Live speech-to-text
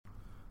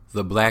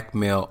The Black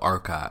Male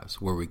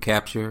Archives, where we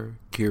capture,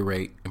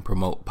 curate, and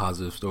promote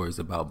positive stories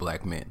about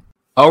Black men.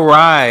 All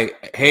right.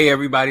 Hey,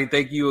 everybody.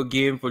 Thank you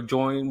again for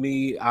joining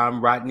me.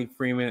 I'm Rodney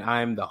Freeman.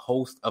 I'm the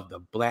host of the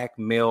Black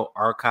Male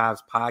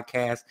Archives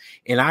podcast,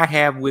 and I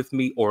have with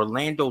me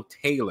Orlando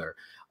Taylor.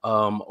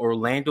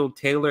 Orlando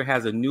Taylor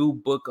has a new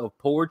book of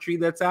poetry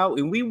that's out,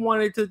 and we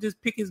wanted to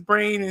just pick his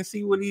brain and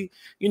see what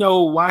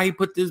why he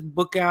put this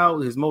book out,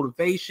 his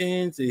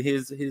motivations, and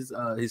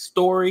his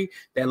story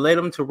that led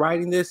him to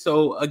writing this.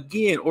 So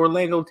again,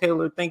 Orlando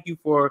Taylor, thank you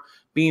for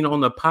being on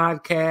the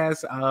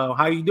podcast. How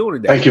are you doing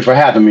today? Thank you for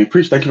having me.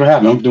 Thank you for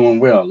having me. I'm doing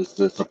well.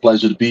 It's a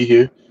pleasure to be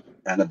here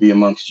and to be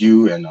amongst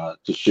you and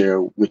to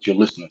share with your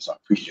listeners. I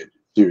appreciate it.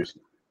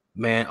 Seriously.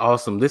 Man,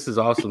 awesome. This is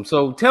awesome.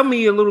 So tell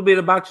me a little bit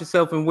about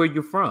yourself and where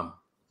you're from.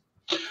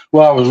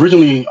 Well, I was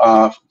originally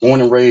born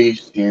and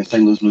raised in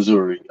St. Louis,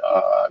 Missouri.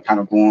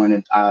 Kind of born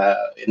in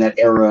that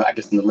era, I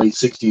guess in the late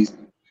 60s,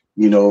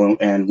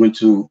 and went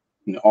to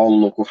all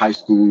the local high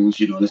schools,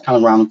 and it's kind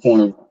of around the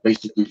corner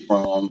basically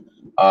from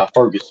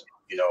Ferguson,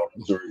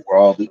 Missouri, where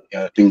all the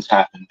things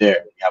happened there.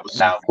 We have a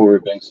Sal Corey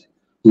Banks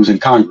who's in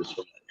Congress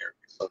from that area.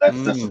 So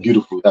that's a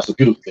beautiful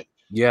thing.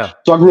 Yeah.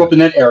 So I grew up in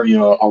that area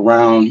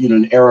around,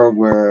 an era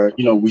where,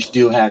 we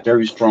still had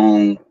very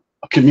strong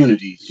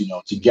communities,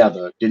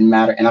 together. Didn't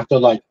matter. And I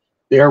feel like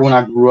the era when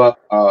I grew up,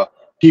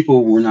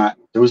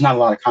 there was not a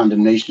lot of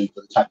condemnation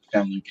for the type of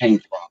family you came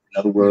from. In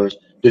other words,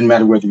 didn't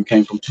matter whether you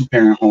came from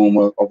two-parent home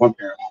or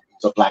one-parent home. It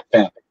was a Black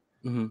family.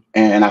 Mm-hmm.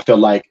 And I felt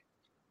like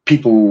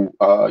people,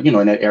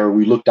 in that era,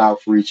 we looked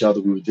out for each other.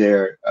 We were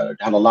there,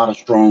 had a lot of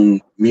strong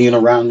men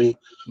around me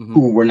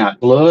who were not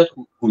blood,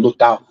 who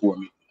looked out for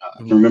me.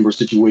 I can remember a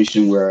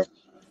situation where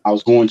I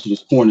was going to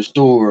this corner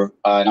store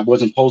and I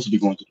wasn't supposed to be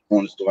going to the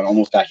corner store. And I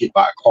almost got hit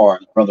by a car.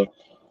 And a brother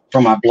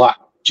from my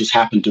block just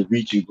happened to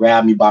reach and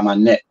grab me by my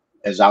neck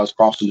as I was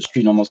crossing the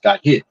street and almost got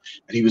hit.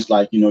 And he was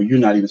like, you're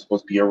not even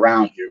supposed to be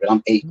around here. But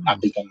I'm 8. I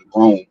think I'm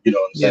grown, what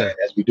I'm saying,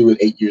 as we do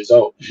at 8 years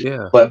old.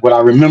 Yeah. But what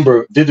I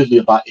remember vividly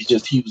about is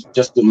just he was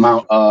just the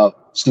amount of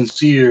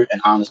sincere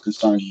and honest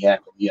concern he had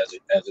for me as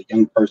a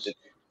young person.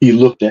 He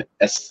looked at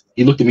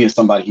me as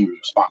somebody he was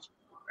responsible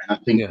for. And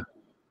I think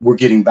we're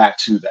getting back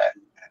to that.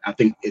 I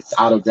think it's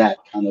out of that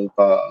kind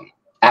of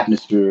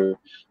atmosphere.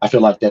 I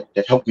feel like that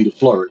helped me to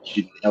flourish.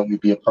 It helped me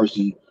be a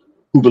person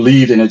who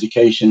believed in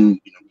education,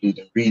 believed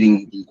in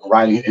reading, believed in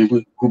writing, and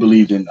who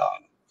believed in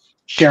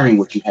sharing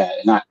what you had,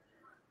 and not,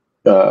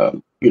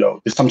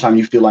 sometimes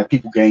you feel like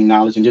people gain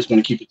knowledge and just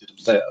want to keep it to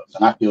themselves.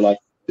 And I feel like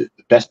the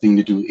best thing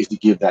to do is to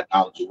give that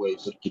knowledge away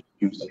so that people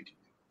use it.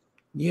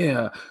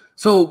 Yeah.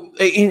 So,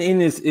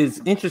 and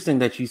it's interesting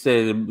that you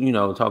said,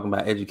 talking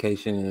about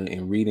education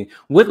and reading.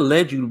 What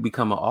led you to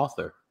become an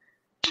author?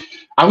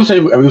 I would say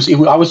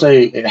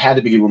it had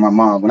to begin with my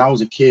mom. When I was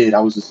a kid,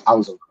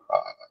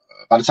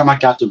 by the time I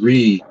got to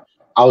read,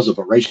 I was a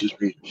voracious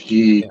reader.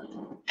 She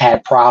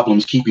had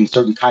problems keeping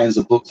certain kinds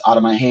of books out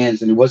of my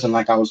hands, and it wasn't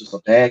like I was just a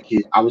bad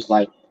kid. I was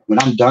like, when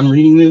I'm done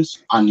reading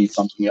this, I need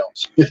something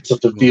else to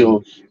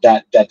fulfill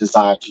that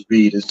desire to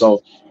read. And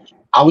so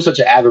I was such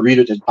an avid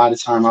reader that by the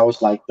time I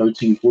was like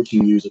 13,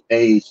 14 years of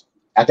age,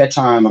 at that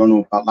time, I don't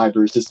know about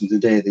library systems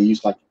today, they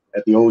used like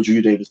at the old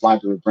Julia Davis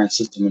Library branch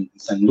system in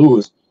St.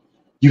 Louis,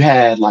 you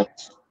had like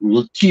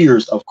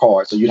tiers of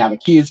cards. So you'd have a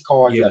kid's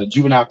card, you had a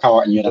juvenile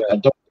card, and you had an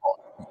adult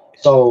card.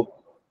 So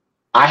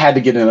I had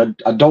to get an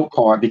adult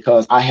card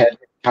because I had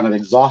kind of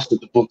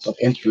exhausted the books of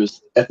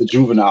interest at the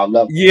juvenile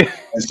level. Yeah.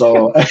 And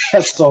so,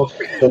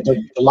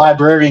 the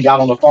librarian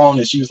got on the phone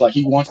and she was like,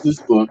 he wants this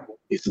book.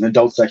 It's an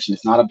adult section.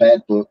 It's not a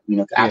bad book.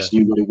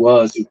 Actually what it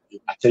was,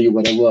 I tell you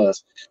what it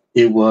was.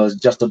 It was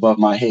Just Above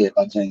My Head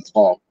by James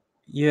Baldwin.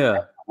 Yeah.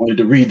 I wanted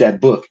to read that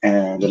book,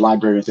 and the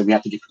librarian said, we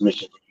have to get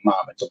permission from your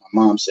mom. And so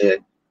my mom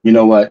said, you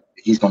know what?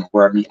 He's going to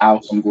wear me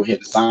out. So I'm going to go ahead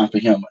and sign for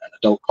him an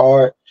adult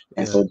card.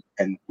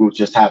 And we'll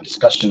just have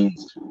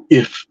discussions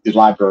if the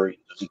librarian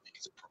doesn't think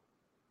it's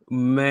appropriate.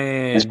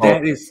 Man,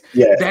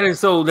 that is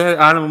so. That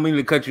I don't mean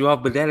to cut you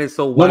off, but that is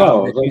so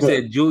wild that you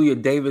said Julia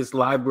Davis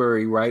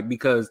Library, right?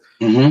 Because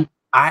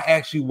I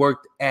actually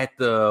worked at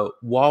the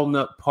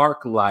Walnut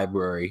Park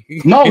Library.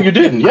 No, you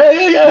didn't.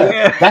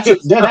 Yeah. That's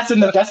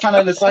kind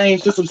of in the same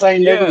system,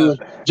 same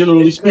neighborhood,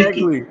 generally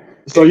speaking.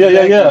 So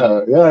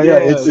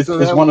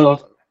It's one of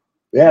those.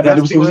 Yeah,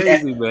 that's it was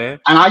crazy, man.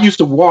 And I used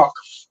to walk,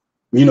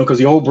 because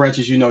the old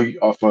branches,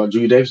 for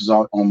Julia Davis is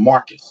on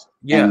Marcus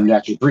and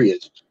Natural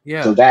Bridge.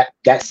 Yeah. So that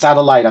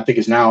satellite, I think,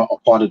 is now a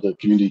part of the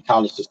community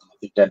college system. I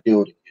think that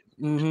building.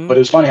 But it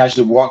was funny. I used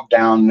to walk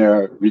down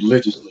there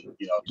religiously,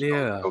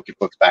 go get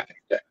books back in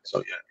the day.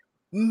 So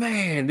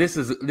man, this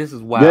is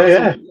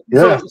wild.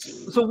 Yeah.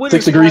 So what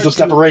 6 degrees of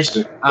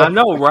separation. I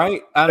know,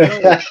 right? I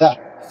know.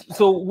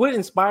 So what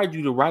inspired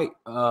you to write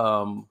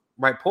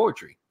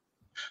poetry?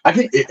 I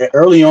think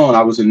early on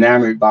I was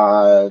enamored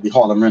by the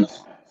Harlem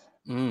Renaissance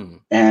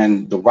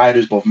and the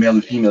writers, both male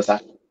and females.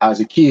 As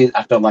a kid,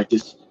 I felt like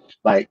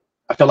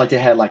they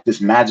had like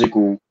this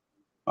magical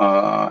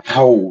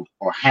hold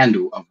or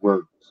handle of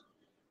words.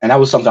 And that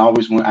was something I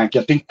always wanted. I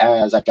think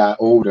as I got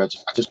older, I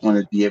just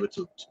wanted to be able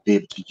to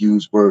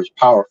use words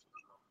powerfully.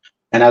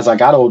 And as I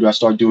got older, I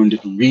started doing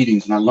different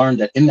readings, and I learned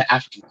that in the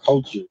African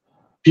culture,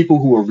 people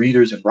who were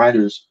readers and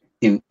writers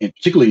in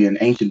particularly in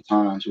ancient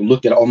times were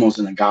looked at almost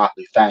in a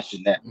godly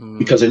fashion, that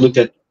because they looked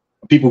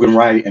Mm-hmm. at people who can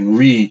write and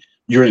read,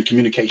 you're in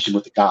communication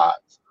with the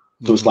gods.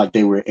 So it's Mm-hmm. like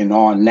they were in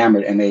awe and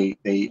enamored, and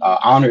they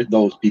honored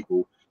those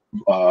people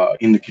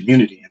in the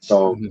community. And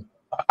so Mm-hmm.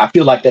 I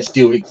feel like that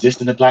still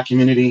exists in the Black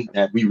community,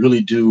 that we really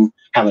do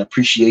have an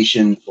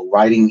appreciation for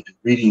writing and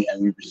reading,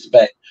 and we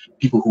respect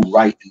people who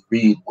write and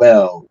read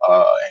well,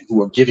 and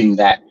who are giving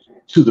that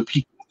to the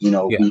people.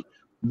 Yeah. We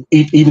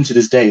even to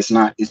this day,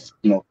 it's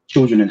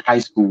children in high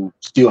school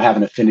still have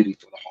an affinity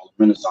for the Harlem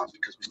Renaissance,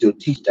 because we still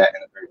teach that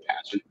in a very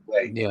passionate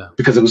way, Yeah.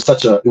 because it was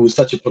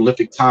such a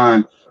prolific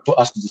time for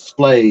us to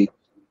display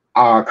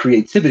our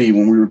creativity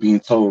when we were being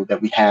told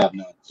that we have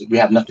none, so we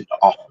have nothing to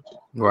offer.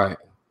 Right.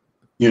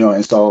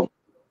 And so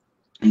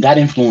that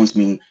influenced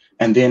me.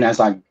 And then as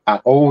I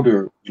got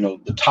older,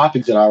 the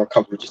topics that I would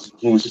cover just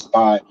influenced just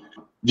by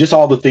just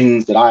all the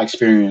things that I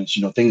experience,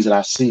 things that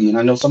I see. And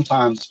I know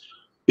sometimes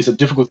it's a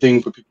difficult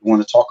thing for people who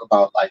want to talk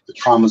about, like, the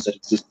traumas that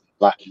exist in the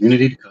Black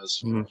community,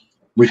 because Mm-hmm.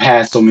 we've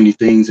had so many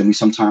things, and we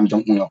sometimes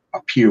don't want to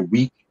appear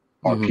weak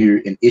or Mm-hmm. appear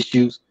in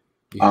issues,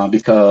 Yeah.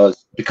 because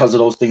of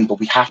those things. But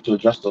we have to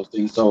address those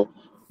things. So,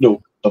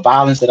 the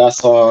violence that I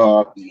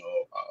saw,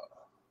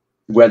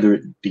 whether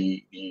it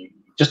be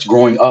just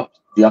growing up,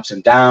 the ups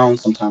and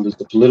downs. Sometimes it's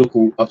the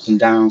political ups and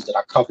downs that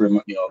I cover.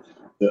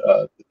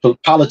 The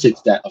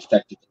politics that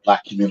affected the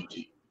Black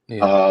community,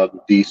 Yeah.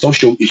 the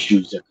social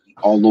issues, that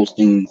all those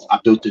things I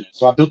built in it.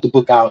 So I built the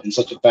book out in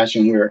such a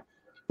fashion where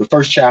the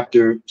first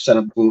chapter set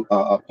of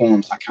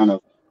poems I kind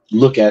of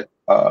look at,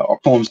 or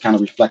poems kind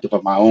of reflective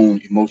of my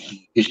own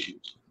emotional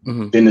issues.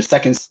 Mm-hmm. Then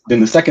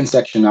the second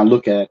section I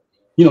look at,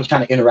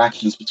 kind of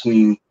interactions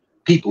between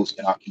peoples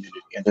in our community,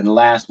 and then the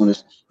last one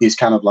is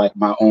kind of like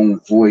my own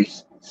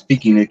voice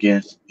speaking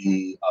against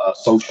the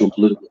social and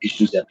political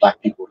issues that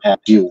Black people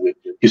have to deal with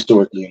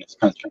historically in this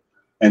country.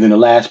 And then the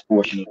last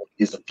portion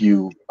is a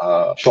few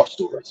short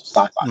stories,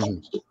 sci-fi short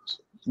Mm-hmm. stories.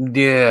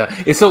 Yeah.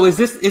 And so is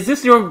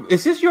this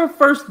your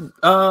first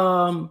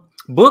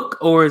book,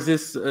 or is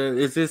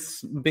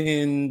this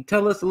been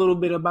tell us a little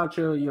bit about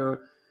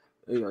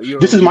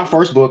This is your my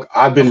first book.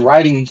 I've been okay.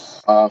 writing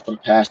for the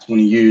past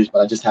 20 years,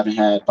 but I just haven't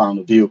had found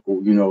a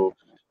vehicle.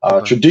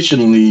 Okay.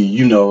 Traditionally,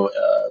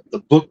 the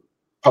book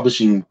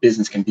publishing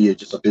business can be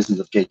just a business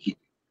of gatekeeping.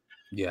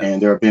 Yeah.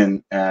 And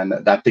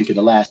I think in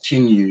the last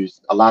 10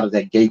 years, a lot of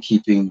that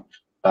gatekeeping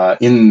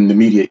in the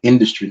media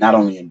industry, not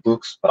only in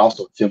books, but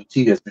also film and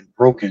TV, has been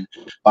broken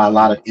by a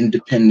lot Mm-hmm. of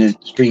independent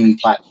streaming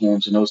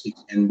platforms and those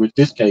things. And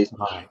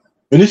Right.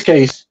 in this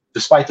case,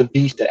 despite the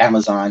beast that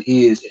Amazon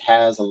is, it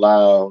has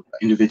allowed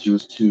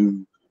individuals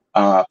to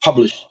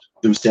publish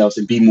themselves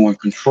and be more in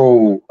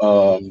control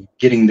of Mm-hmm.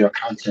 getting their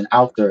content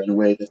out there in a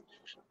way that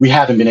we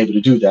haven't been able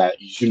to do that.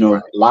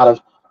 Right. A lot of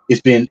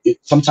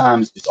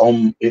sometimes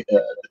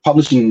the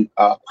publishing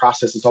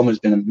process has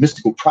almost been a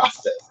mystical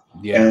process.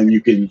 Yeah. And you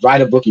can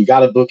write a book, you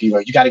got a book, you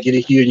got to get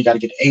it here, you got to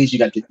get age, you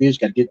got to get this, you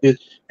got to get this,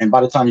 and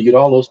by the time you get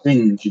all those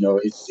things,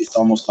 it's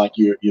almost like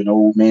you're an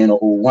old man or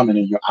old woman,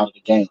 and you're out of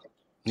the game, so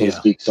to Yeah.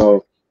 speak.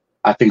 So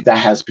I think that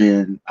has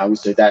been, I would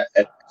say that.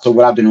 So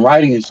what I've been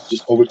writing is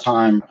just over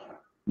time,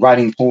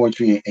 writing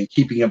poetry and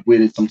keeping up with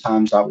it.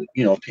 Sometimes I would,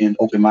 pen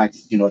open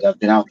mics, that have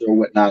been out there or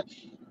whatnot.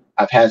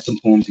 I've had some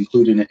poems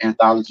included in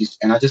anthologies,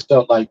 and I just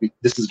felt like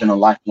this has been a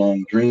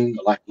lifelong dream,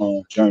 a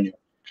lifelong journey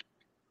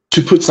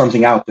to put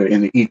something out there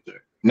in the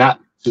ether, not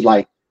to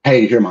like,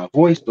 hey, hear my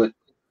voice, but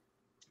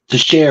to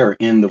share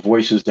in the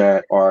voices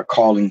that are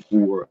calling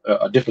for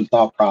a different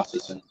thought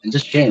process, and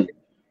just sharing.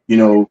 You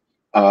Right.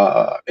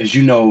 know, as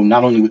you know,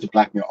 not only with the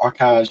Black Mirror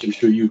Archives, I'm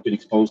sure you've been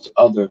exposed to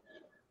other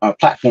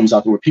platforms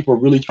out there where people are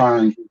really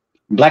trying,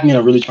 Black men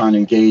are really trying to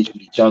engage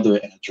with each other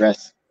and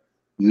address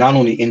not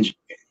only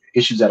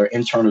issues that are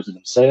internal to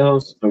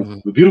themselves, but Mm-hmm.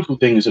 the beautiful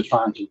thing is they're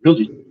trying to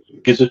really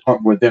get to the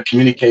point where we're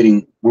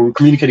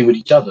communicating with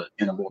each other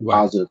in a more Right.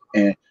 positive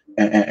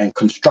and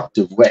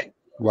constructive way.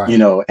 Right.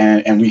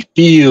 And we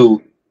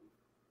feel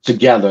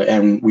together,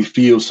 and we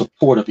feel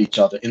support of each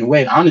other in a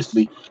way. And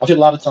honestly, I feel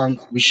a lot of times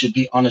we should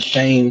be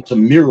unashamed to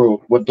mirror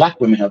what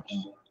Black women have done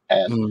in the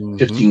past Mm-hmm.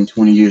 15,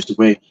 20 years, the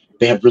way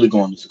they have really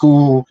gone to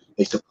school,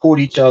 they support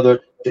each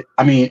other.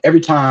 I mean, every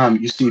time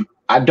you see,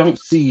 I don't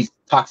see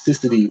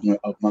toxicity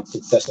of my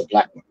success of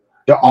Black women.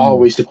 They're Mm-hmm.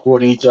 always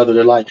supporting each other.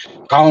 They're like,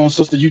 "Come on,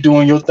 sister, you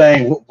doing your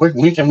thing.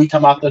 When can we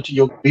come out there to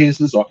your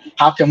business? Or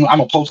how can I'm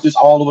gonna post this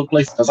all over the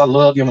place because I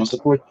love you. I'm gonna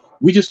support."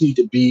 We just need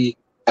to be.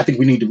 I think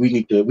we need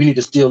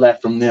to steal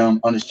that from them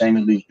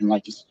unashamedly, and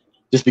like just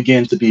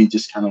begin to be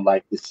just kind of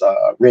like this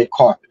red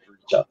carpet for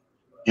each other,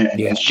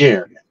 Yeah. and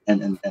share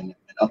and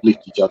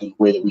uplift each other in a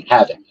way that we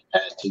haven't in the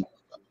past 10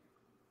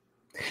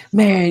 years.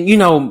 Man, you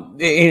know,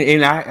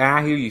 and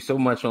I hear you so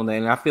much on that,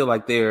 and I feel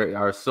like there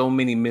are so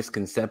many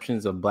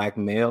misconceptions of black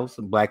males,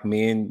 black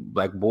men,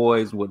 black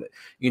boys, what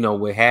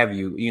have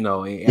you. You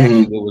know, and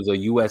actually, Mm-hmm. there was a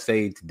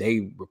USA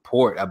Today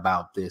report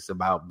about this,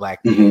 about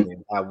black Mm-hmm. men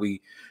and how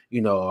we,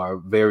 are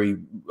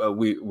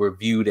we're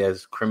viewed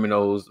as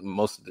criminals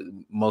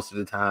most of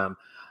the time.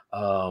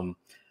 Um,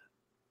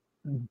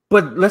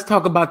 but let's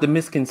talk about the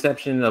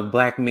misconception of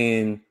black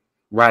men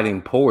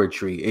writing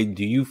poetry.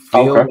 Do you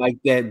feel Okay. like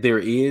that there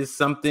is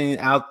something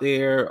out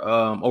there,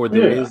 or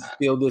there Yeah. is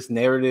still this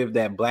narrative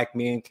that black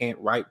men can't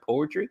write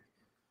poetry?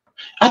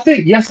 I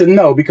think yes and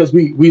no, because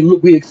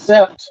we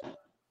accept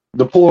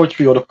the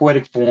poetry or the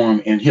poetic form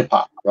in hip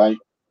hop, right?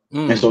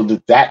 And so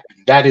Mm, that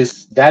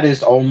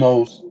is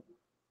almost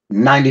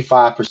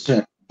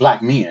 95%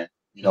 black men,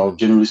 mm,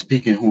 generally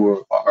speaking,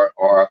 who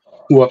are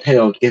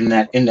upheld in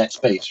that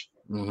space.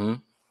 mm-hmm,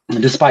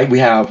 And despite we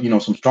have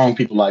some strong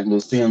people like Lil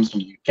Sims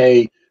from the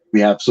UK, we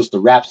have Sister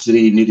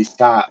Rhapsody, Nitty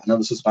Scott,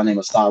 another sister by the name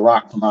of Cy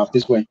Rock from out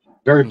this way.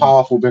 Very mm-hmm,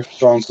 powerful, very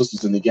strong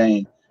sisters in the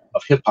game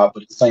of hip hop.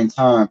 But at the same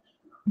time,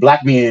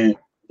 black men,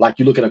 like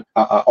you look at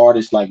a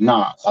artist like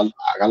Nas,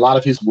 a lot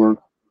of his work,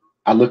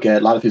 I look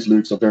at a lot of his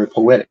lyrics are very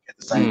poetic. At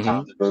the same time,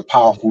 mm-hmm, they're very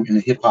powerful in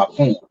the hip hop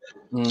form.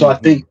 So I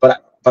mm-hmm, think,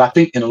 but I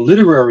think in the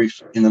literary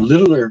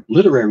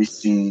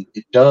scene,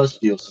 it does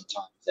feel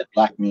sometimes that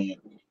black men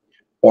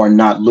are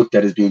not looked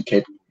at as being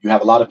capable. You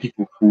have a lot of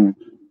people who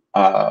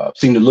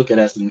seem to look at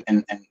us and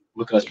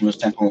look at us from a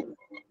standpoint.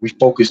 We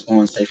focus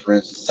on, say, for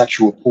instance,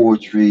 sexual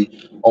poetry,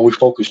 or we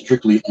focus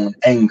strictly on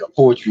anger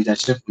poetry that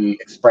simply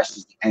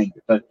expresses the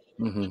anger. But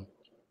mm-hmm,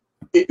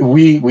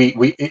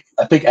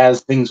 I think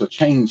as things are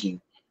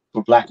changing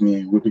for black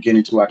men, we're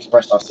beginning to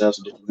express ourselves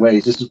in different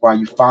ways. This is why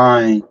you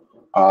find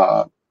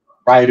uh,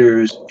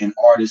 writers and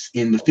artists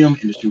in the film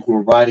industry who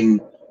are writing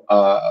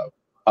uh,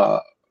 uh,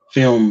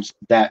 films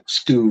that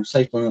stew,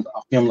 say, for a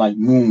film like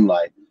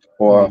Moonlight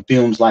or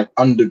films like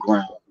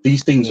Underground.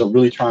 These things are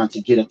really trying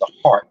to get at the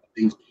heart of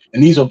things,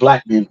 and these are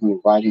black men who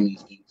are writing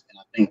these things. And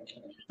I think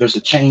there's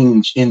a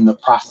change in the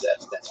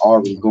process that's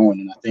already mm-hmm, going,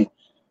 and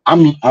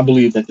I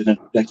believe that the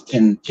next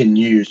 10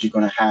 years, you're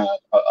going to have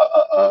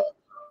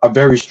a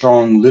very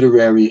strong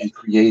literary and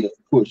creative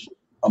push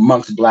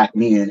amongst black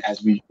men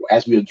as we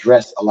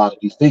address a lot of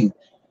these things.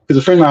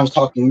 Because a friend and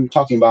I we were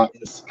talking about in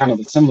this kind of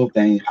a similar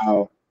vein,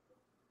 how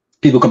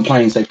people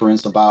complain, say for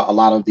instance, about a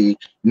lot of the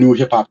new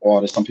hip hop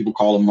artists. Some people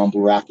call them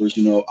mumble rappers.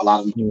 A lot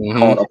of them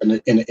caught mm-hmm, up in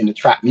the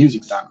trap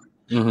music sound.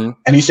 mm-hmm,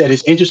 And he said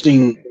it's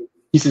interesting.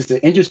 He says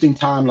the interesting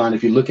timeline,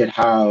 if you look at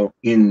how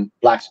in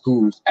black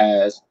schools,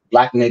 as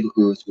black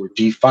neighborhoods were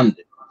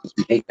defunded, because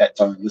we hate that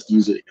term, let's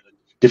use it in a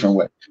different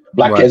way.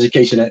 Black right,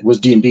 education was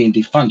being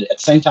defunded. At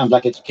the same time,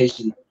 black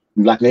education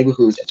in black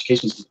neighborhoods,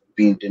 education was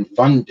being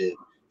defunded.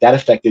 That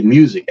affected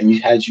music, and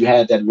you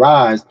had that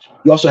rise.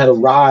 You also had a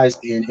rise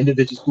in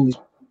individuals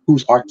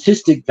whose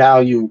artistic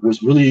value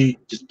was really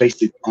just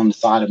based on the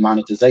side of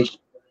monetization.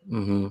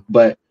 mm-hmm,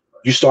 But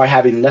you start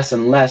having less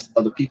and less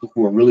of the people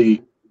who are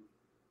really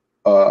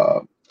uh,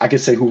 I could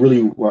say, who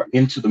really were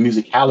into the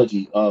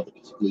musicality of the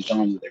particular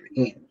genre they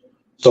were in.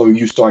 So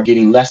you start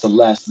getting less and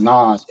less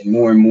Nas and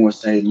more,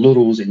 say,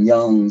 Littles and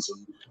Youngs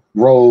and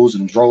Rose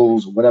and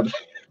Droles or whatever,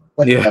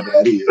 yeah, whatever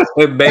that is.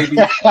 baby,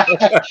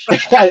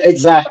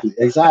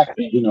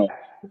 Exactly.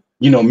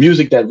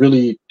 Music that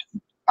really,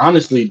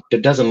 honestly,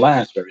 that doesn't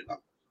last very long.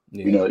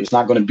 yeah, It's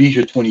not going to be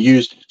here 20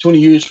 years. 20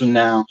 years from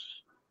now,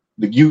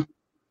 the youth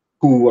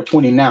who are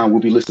 20 now will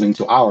be listening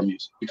to our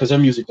music because their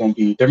music won't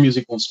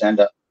stand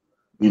up,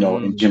 in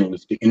generally mm,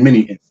 speaking, in many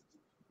instances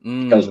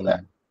because of that.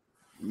 mm,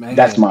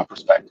 That's man. my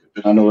perspective,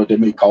 and I know that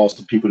may cause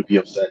some people to be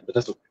upset, but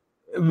that's okay.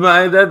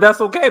 Man,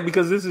 that's okay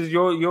because this is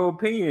your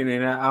opinion,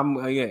 and I'm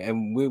yeah,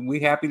 and we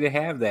happy to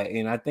have that,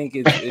 and I think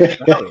it's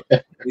valid.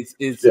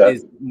 Yeah,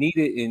 It's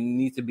needed and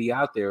needs to be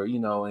out there,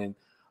 and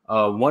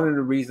one of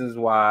the reasons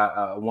why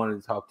I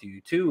wanted to talk to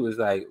you too is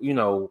like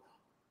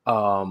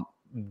um,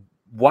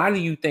 why do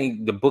you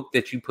think the book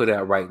that you put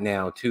out right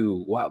now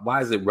too?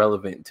 Why is it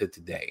relevant to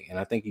today? And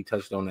I think you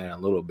touched on that a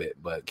little bit,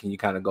 but can you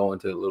kind of go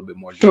into a little bit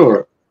more detail?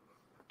 sure.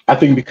 I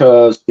think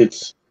because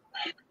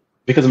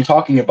I'm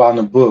talking about in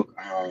the book,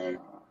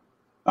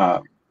 uh,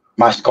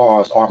 my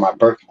scars are my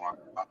birthmark.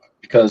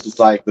 Because it's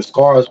like the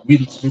scars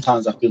we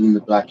sometimes I feel in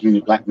the black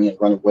community, black men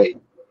run away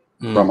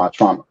from Mm, our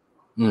trauma.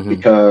 mm-hmm.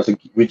 Because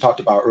we talked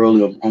about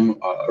earlier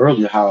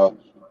how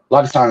a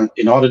lot of times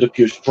in order to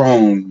appear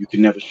strong, you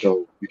can never show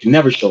the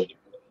weakness.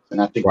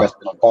 And I think Right. that's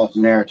been a false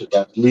narrative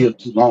that's lived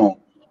too long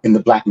in the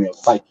black male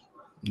psyche.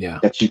 Yeah.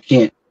 That you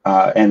can't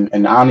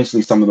and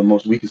honestly some of the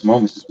most weakest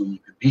moments is when you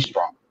can be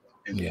strong,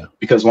 and Yeah.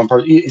 because one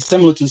person, it's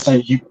similar to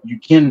saying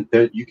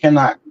you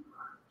cannot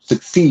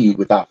succeed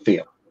without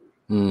fail,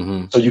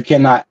 Mm-hmm. so you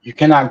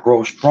cannot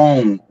grow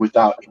strong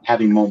without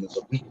having moments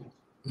of weakness,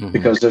 Mm-hmm.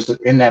 because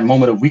in that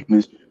moment of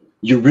weakness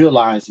you're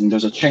realizing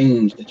there's a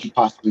change that you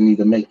possibly need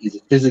to make, either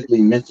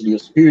physically, mentally, or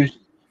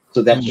spiritually,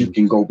 so that you Mm,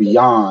 can go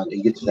beyond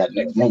and get to that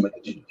next moment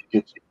that you need to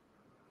get to.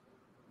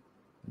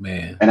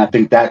 man. And I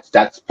think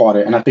that's part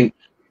of it. And I think,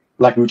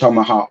 like we were talking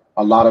about, how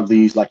a lot of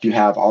these, like you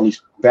have all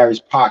these various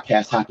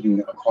podcasts happening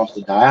across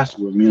the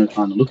diaspora, men are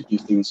trying to look at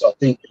these things. So I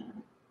think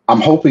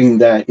I'm hoping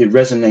that it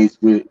resonates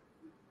with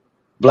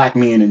black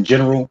men in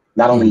general,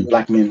 not only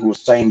black men who are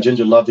same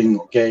gender loving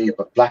or gay,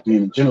 but black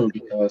men in general,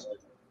 because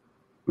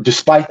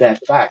despite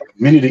that fact,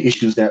 many of the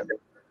issues that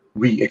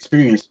we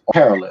experience are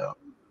parallel.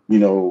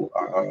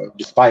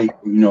 Despite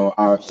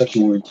our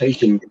sexual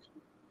orientation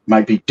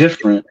might be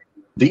different,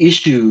 the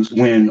issues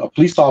when a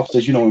police officer,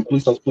 when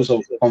police officer pulls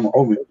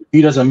over,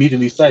 he doesn't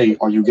immediately say,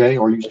 "Are you gay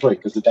or are you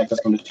straight?" Because that's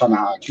going to determine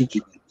how I treat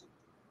you.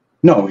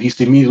 No, he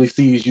immediately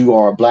sees you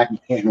are a black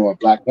man or a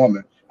black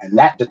woman, and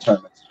that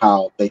determines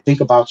how they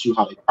think about you,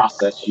 how they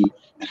process you,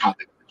 and how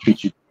they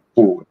treat you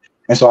forward.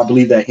 And so I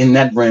believe that in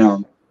that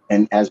realm,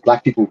 and as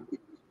black people,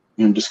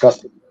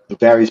 discuss the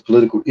various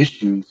political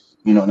issues,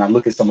 and I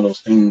look at some of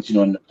those things,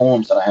 in the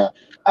poems that I have,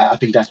 I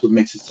think that's what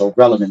makes it so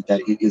relevant,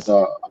 that it is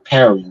a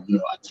parallel,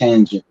 a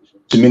tangent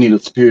to many of the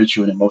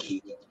spiritual and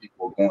emotional things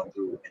people are going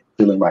through and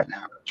feeling right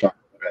now.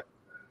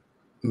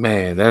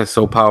 Man, that's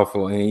so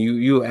powerful, and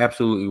you're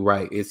absolutely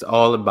right. It's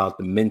all about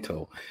the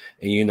mental,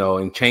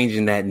 and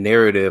changing that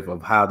narrative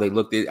of how they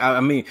looked at. I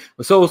mean,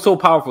 so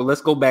powerful. Let's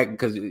go back,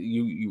 because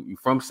you're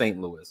from St.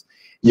 Louis,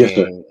 yes,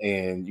 sir.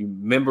 And you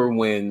remember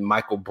when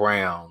Michael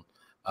Brown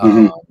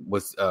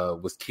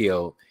was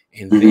killed,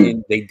 and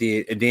then they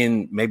did, and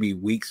then maybe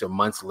weeks or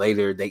months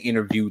later, they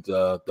interviewed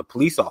the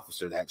police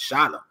officer that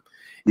shot him,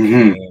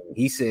 and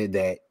he said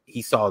that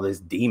he saw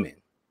this demon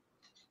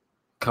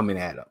coming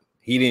at him.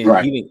 He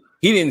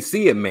didn't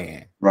see a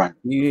man. Right.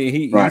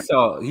 He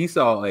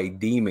saw a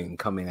demon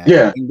coming at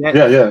him.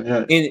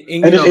 And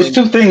it's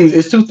two things.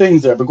 It's two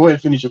things there. But go ahead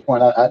and finish your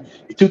point.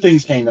 Two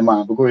things came to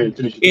mind. But go ahead and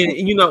finish your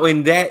point.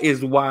 And that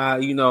is why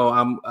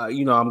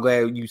I'm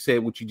glad you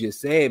said what you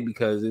just said,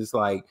 because it's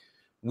like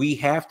we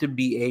have to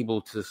be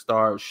able to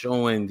start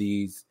showing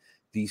these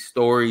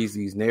stories,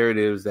 these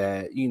narratives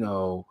that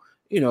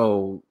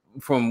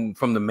from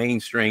the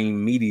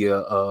mainstream media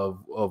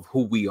of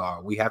who we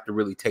are. We have to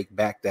really take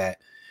back that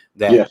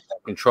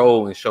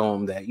control and show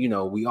them that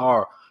we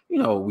are,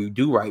 we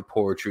do write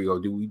poetry, or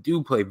we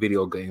do play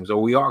video games,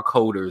 or we are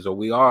coders, or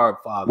we are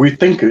fathers. We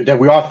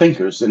are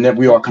thinkers, and that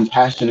we are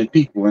compassionate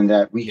people, and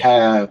that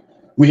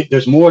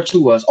there's more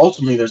to us.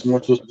 Ultimately, there's more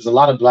to us, because a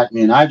lot of black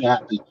men, I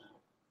have to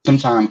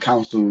sometimes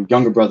counsel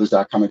younger brothers that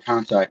I come in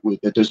contact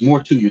with, that there's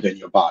more to you than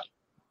your body.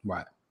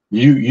 Right.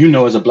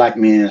 As a black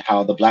man,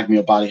 how the black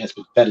male body has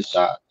been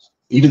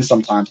fetishized,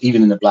 sometimes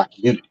even in the black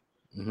community.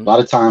 A lot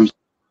of times,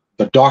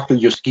 the darker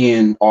your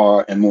skin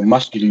are and more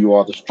muscular you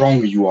are, the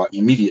stronger you are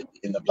immediately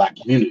in the black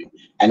community.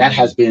 And that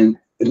has been,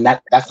 and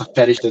that's a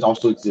fetish that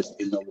also exists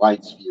in the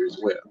white sphere as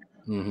well.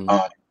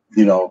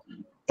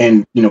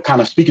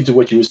 Kind of speaking to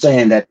what you were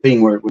saying, that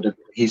thing where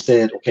he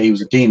said, okay, he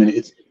was a demon.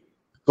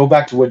 Go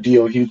back to what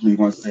D.L. Hughley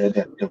once said,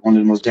 that one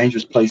of the most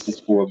dangerous places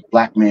for a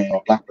black man or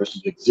a black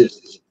person to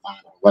exist is a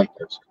white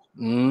person.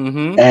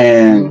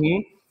 And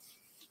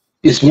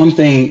it's one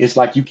thing. It's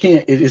like you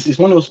can't. It's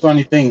one of those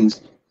funny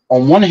things.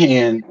 On one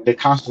hand, they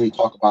constantly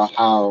talk about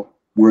how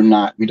we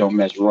don't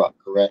measure up,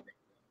 correct?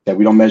 That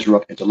we don't measure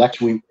up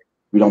intellectually,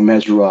 we don't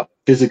measure up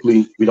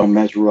physically, we don't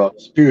measure up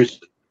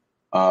spiritually.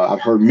 I've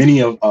heard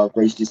many of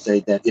racists say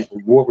that if a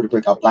war were to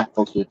break out, black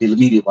folks would be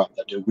immediate about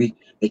that. They're weak,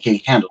 they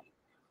can't handle it.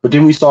 But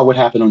then we saw what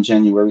happened on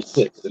January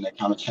 6th, and that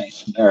kind of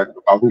changed the narrative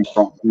about who's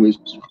strong, who is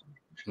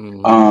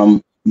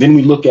strong. Then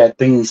we look at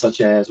things such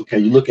as, so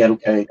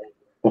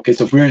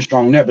if we're in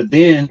strong there, but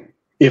then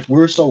if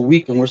we're so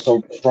weak and we're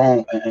so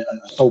strong and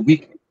so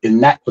weak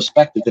in that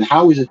perspective, then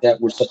how is it that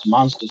we're such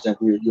monsters that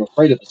you're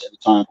afraid of us every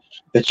time,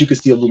 that you can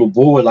see a little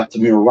boy like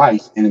Tamir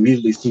Rice and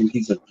immediately see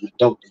he's an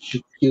adult and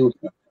shoot kill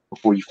him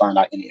before you find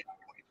out any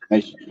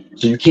information?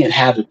 So you can't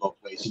have it both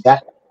ways. So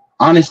that,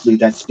 honestly,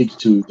 that speaks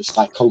to the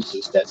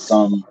psychosis that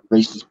some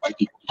racist white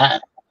people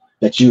have.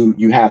 That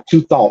you have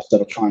two thoughts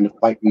that are trying to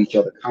fight with each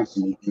other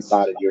constantly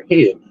inside of your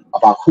head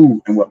about who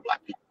and what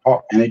black people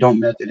are, and they don't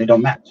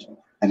match.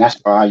 And that's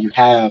why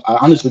I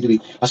honestly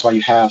believe that's why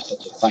you have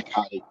such a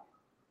psychotic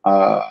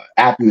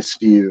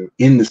atmosphere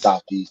in the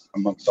Southeast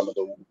among some of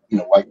the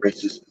white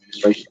racist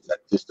administrations that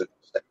exist.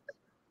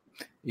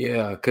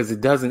 Yeah, because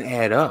it doesn't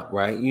add up,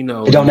 right?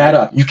 It don't add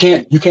up. You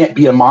can't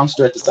be a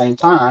monster at the same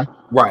time,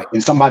 right?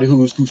 And somebody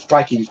who's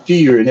striking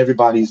fear in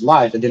everybody's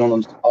life, and then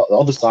on the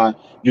other side,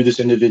 you're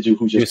this individual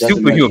who just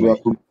doesn't measure up.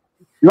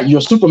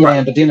 You're Superman,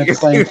 right. But then at the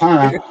same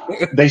time,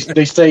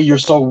 they say you're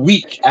so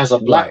weak as a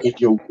black. Right. If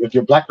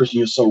you're a black person,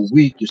 you're so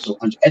weak. You're so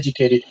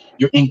uneducated.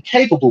 You're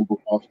incapable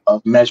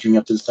of measuring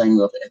up to the same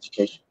level of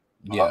education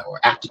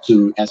or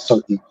aptitude as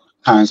certain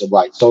kinds of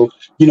rights. So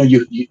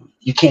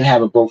you can't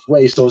have it both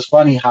ways. So it's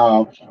funny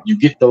how you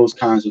get these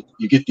kinds of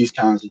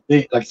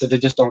things. Like I said, they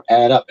just don't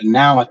add up. And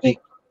now I think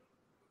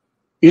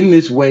in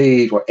this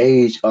wave or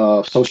age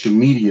of social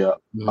media,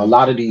 a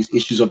lot of these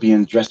issues are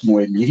being addressed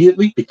more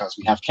immediately because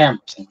we have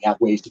cameras and we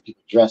have ways to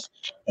people address.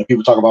 And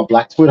people talk about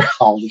Black Twitter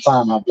all the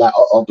time. How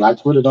Black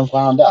Twitter done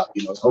found out,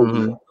 it's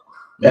over.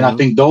 And I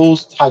think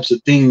those types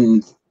of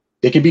things,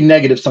 they can be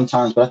negative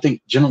sometimes, but I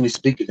think generally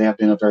speaking, they have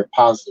been a very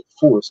positive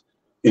force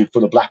and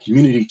for the Black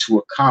community to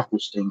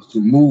accomplish things, to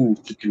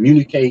move, to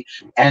communicate,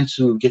 and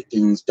to get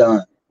things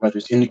done, whether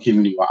it's in the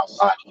community or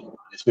outside.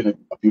 It's been a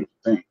beautiful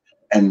thing,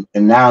 and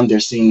now they're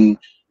seeing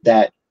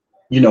that,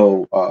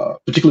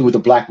 particularly with the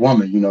Black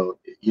woman,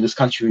 this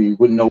country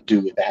wouldn't know what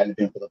to do if it hadn't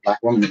been for the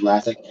Black woman in the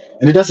last.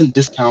 And it doesn't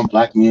discount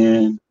Black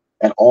men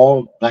at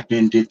all. Black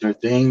men did their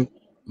thing,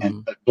 and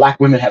Mm-hmm. Black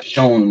women have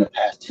shown in the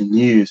past 10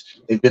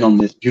 years they've been on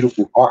this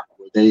beautiful arc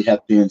where they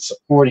have been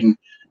supporting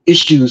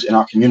issues in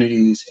our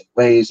communities in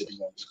ways. They've been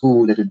going to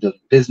school, they've been building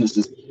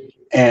businesses,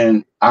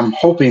 and I'm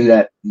hoping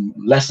that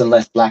less and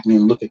less Black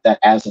men look at that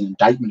as an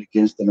indictment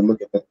against them and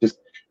look at that just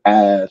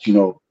as,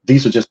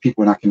 these are just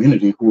people in our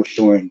community who are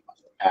showing us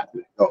the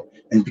pathway to go.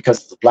 And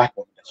because it's a Black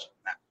woman, that's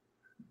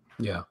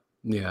Yeah,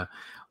 yeah.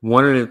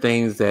 One of the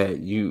things that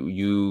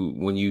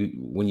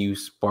when you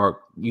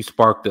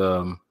sparked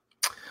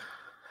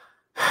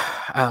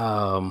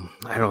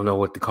I don't know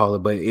what to call it,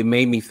 but it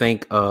made me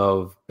think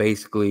of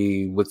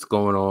basically what's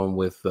going on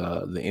with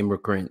the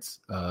immigrants,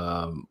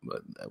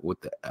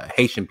 with the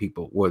Haitian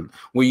people. Where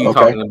you okay.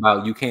 talking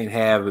about you can't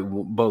have it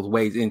both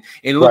ways, and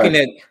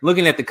Right.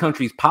 looking at the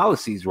country's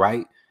policies,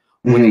 right?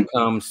 When Hmm. it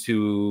comes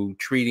to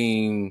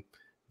treating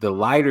the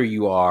lighter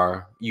you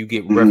are, you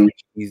get Hmm.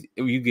 refugees,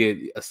 you get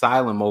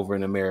asylum over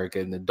in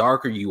America, and the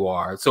darker you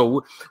are.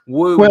 So Well,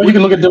 you what can do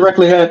look you? at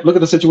directly at look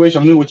at the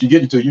situation. I knew what you're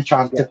getting to. You're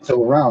trying to Yeah,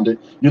 tiptoe around it.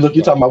 You're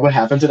yeah, talking about what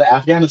happened to the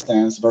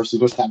Afghanistans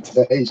versus what's happened to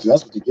the Haitians.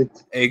 That's what you're getting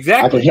to.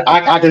 exactly.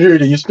 I can hear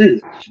it in your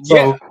spirit.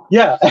 Yeah. So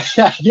yeah,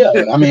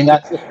 yeah. I mean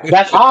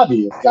that's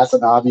obvious. That's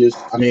an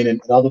obvious. I mean,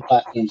 and other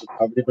platforms have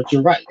covered it. But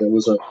you're right. There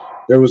was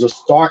a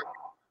stark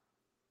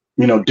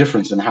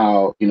difference in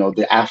how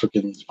the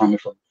Africans coming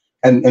from.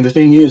 And the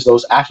thing is,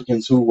 those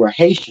Africans who were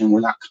Haitian were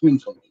not coming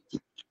from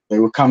Haiti. They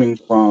were coming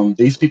from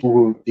these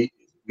people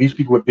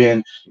have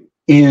been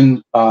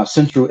in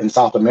Central and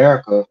South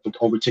America for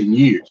over 10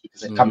 years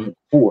because they've come Hmm. here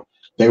before.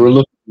 They were Hmm.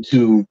 looking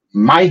to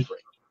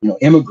migrate,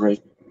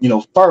 immigrate,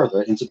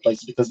 further into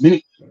places because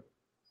many,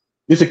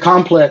 it's a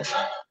complex,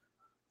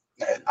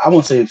 I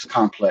won't say it's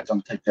complex, I'm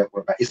gonna take that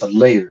word back. It's a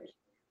layered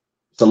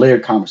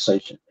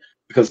conversation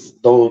because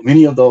though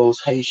many of those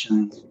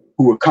Haitians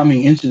who are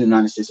coming into the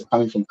United States are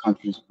coming from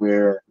countries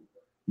where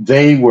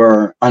they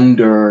were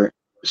under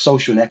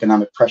social and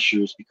economic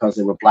pressures because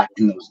they were Black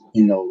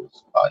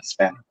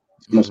Hispanic,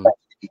 Hmm.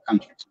 Spanish-speaking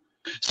countries.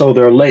 So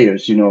there are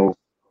layers.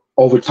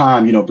 Over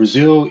time,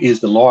 Brazil is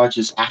the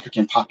largest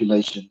African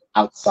population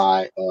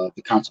outside of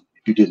the continent.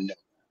 If you didn't know,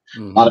 a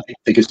lot Hmm. of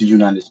people think it's the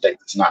United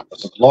States. It's not.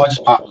 So the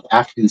largest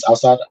Africans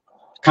outside the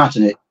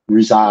continent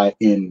reside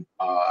in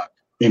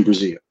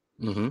Brazil.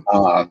 Hmm.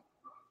 Uh,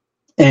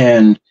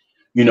 and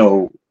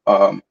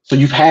so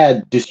you've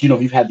had these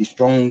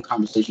strong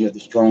conversations, you have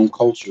this strong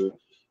culture,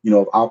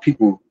 of our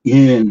people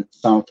in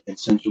South and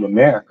Central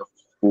America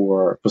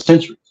for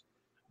centuries.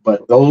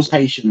 But those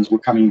Haitians were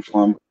coming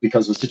from,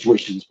 because of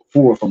situations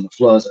before, from the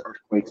floods and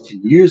earthquakes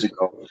 10 years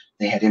ago,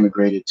 they had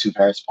immigrated to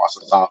various parts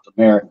of South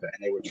America,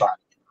 and they were trying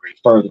to immigrate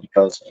further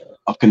because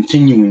of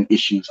continuing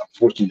issues,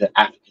 unfortunately, that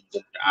Africans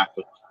and the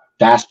Afro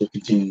diaspora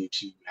continue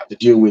to have to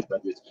deal with,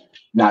 whether it's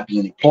not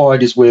being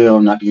employed as well,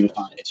 not being able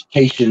to find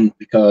education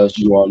because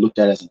you are looked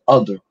at as an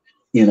other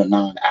in a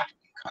non-African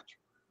country.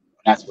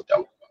 That's what that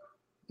was.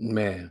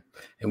 Man,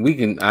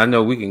 and I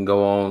know we can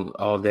go on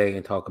all day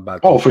and talk about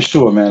Oh, these. for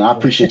sure, man. I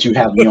appreciate you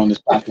having me on this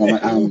platform. we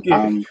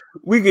can,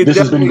 we can This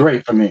has been definitely,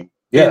 great for me. and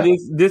Yeah.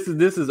 this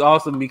is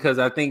awesome because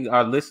I think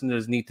our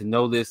listeners need to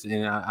know this,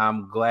 and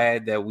I'm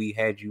glad that we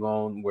had you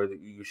on where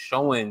you're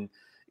showing,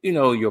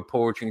 your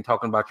poetry and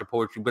talking about your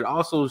poetry, but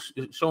also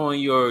showing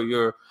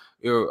your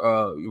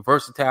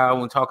versatile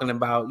when talking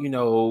about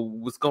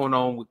what's going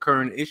on with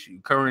current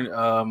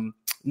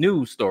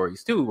news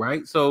stories too,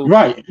 right? So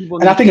Right. people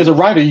And I need think to. as a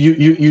writer,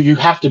 you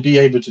have to be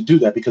able to do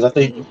that because I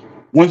think Mhm.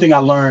 one thing I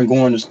learned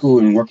going to school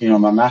and working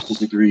on my master's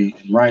degree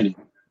in writing,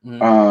 Mhm.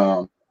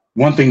 um,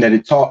 one thing that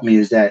it taught me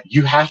is that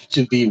you have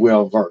to be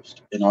well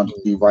versed in order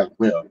to be Mhm. right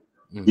well.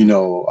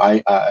 Mhm.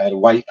 I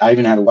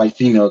even had a white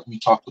female. We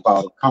talked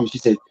about a comment. She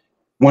said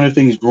one of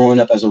the things growing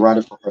up as a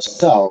writer for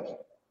herself,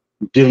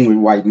 dealing with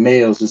white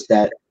males, is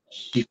that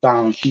she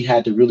found she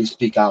had to really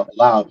speak out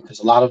loud because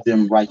a lot of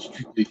them write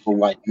strictly for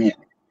white men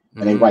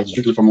and they write Mhm.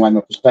 strictly from a white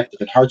male perspective.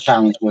 And her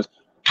challenge was,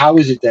 how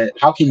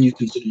can you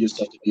consider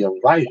yourself to be a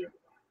writer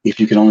if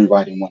you can only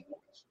write in one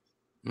voice?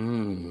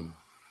 Mhm.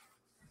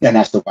 And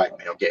that's the white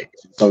male gaze.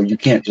 So you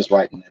can't just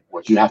write in that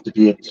voice. You have to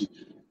be able to,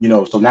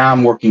 So now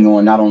I'm working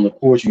on not only the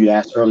poetry you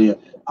asked earlier,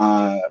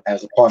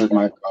 as a part of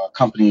my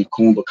company,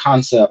 Kuumba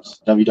Concepts,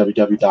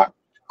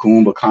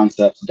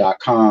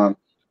 www.kuumbaconcepts.com.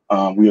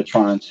 We are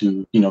trying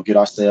to, get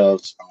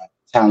ourselves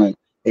talent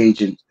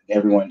agents and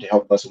everyone to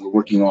help us. And we're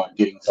working on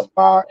getting some of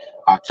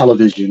our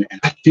television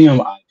and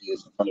film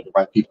ideas in front of the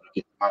right people to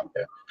get them out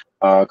there.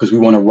 Because we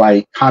want to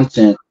write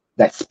content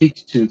that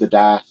speaks to the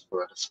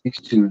diaspora, that speaks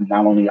to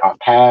not only our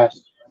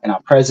past and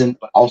our present,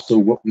 but also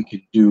what we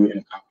can do and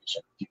accomplish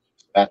in the future.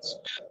 So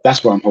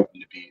that's where I'm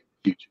hoping to be in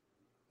the future.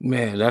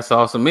 Man, that's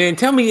awesome, man.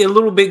 Tell me a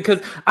little bit,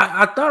 because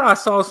I thought I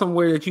saw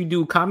somewhere that you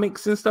do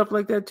comics and stuff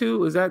like that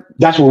too. Is that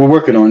That's what we're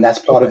working on. That's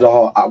part of okay? the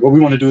whole. What we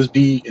want to do is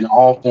be in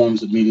all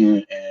forms of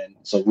media, and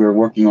so we're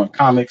working on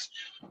comics.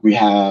 We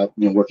have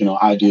working on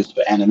ideas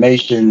for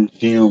animation,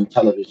 film,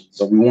 television.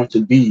 So we want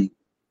to be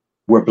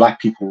where Black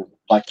people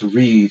like to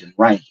read and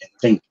write and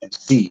think and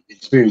see,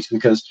 experience.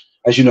 Because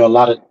as you know,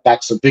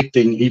 that's a big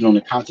thing even on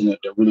the continent.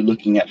 They're really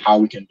looking at how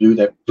we can do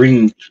that,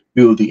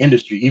 build the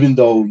industry. Even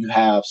though you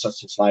have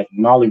such as like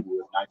Nollywood,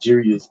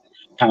 Nigeria's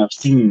kind of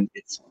scene,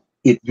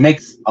 it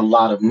makes a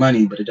lot of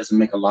money, but it doesn't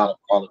make a lot of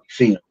quality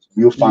films.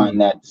 You'll find Mm,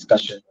 that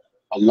discussion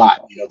a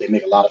lot. They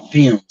make a lot of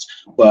films,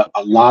 but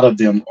a lot of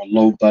them are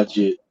low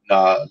budget,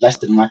 less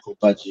than micro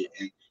budget,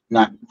 and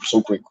not so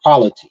great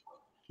quality.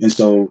 And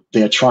so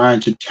they're trying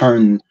to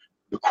turn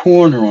the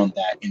corner on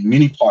that in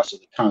many parts of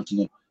the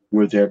continent,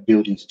 where they're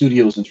building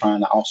studios and trying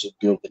to also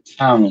build the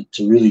talent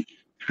to really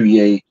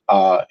create,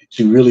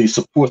 to really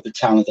support the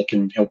talent that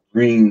can help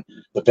bring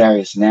the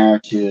various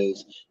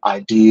narratives,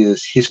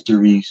 ideas,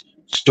 histories,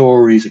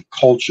 stories, and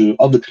culture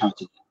of the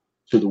continent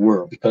to the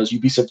world. Because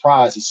you'd be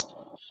surprised, it's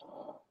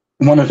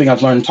one of the things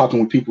I've learned talking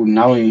with people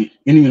not only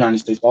in the United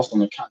States, but also on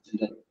the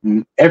continent,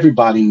 that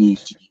everybody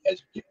needs to be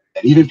educated.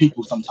 That even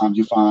people sometimes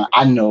you find,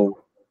 I know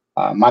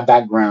my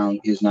background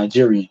is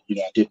Nigerian.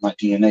 I did my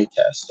DNA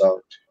test.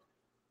 So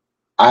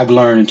I've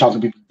learned in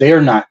talking to people,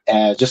 they're not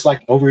as, just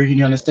like over here in the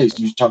United States,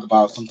 you talk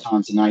about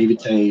sometimes the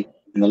naivete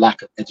and the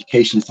lack of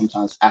education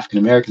sometimes African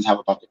Americans have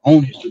about their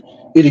own history.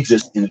 It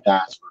exists in the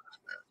diaspora.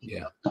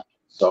 yeah,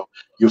 So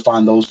you'll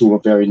find those who are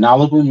very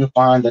knowledgeable, and you'll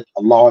find that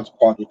a large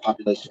part of the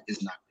population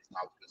is not as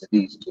knowledgeable as it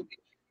needs to be.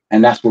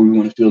 And that's where we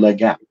want to fill that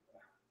gap.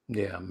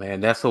 yeah,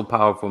 man. That's so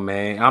powerful,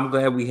 man. I'm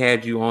glad we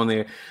had you on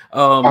there.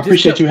 I Just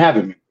appreciate you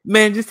having me.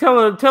 man, just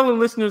tell the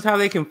listeners how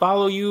they can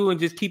follow you and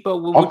just keep up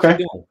with what you're Okay.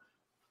 doing.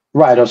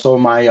 Right. So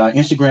my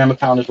Instagram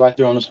account is right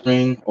there on the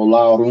screen,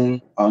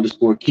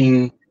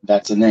 Olaorun_King.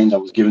 That's a name that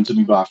was given to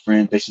me by a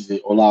friend.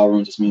 Basically,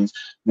 Olaorun just means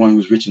one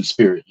who's rich in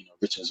spirit,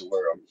 rich as the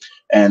world.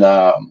 And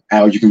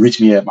you can reach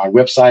me at my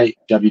website,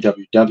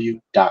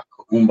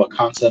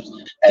 www.kuumbaconcepts,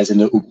 as in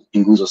the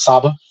Nguzo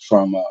Saba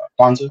from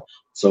Kwanzaa.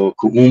 So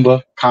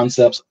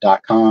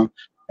kuumbaconcepts.com.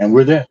 And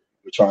we're there.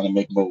 We're trying to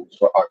make moves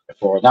for art,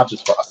 for not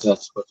just for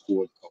ourselves, but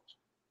for the culture.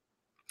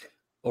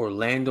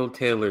 Orlando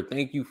Taylor,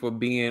 thank you for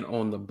being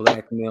on the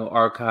Black Male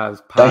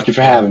Archives Thank you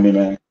for having podcast. me,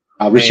 man.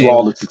 I wish you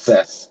all Man, the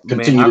success. man,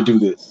 Continue to do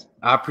this.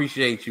 I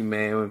appreciate you,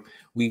 man.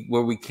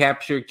 We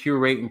capture,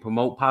 curate, and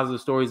promote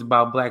positive stories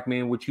about Black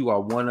men, which you are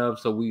one of.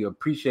 So we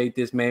appreciate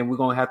this, man. We're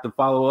gonna have to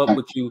follow up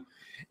with you,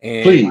 and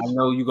I Please.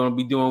 know you're gonna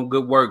be doing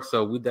good work.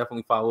 So we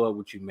definitely follow up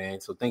with you,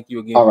 man. So thank you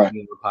again All for right.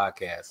 being on the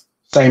podcast.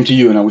 Same to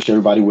you, and I wish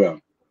everybody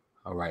well.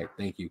 All right,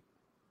 thank you.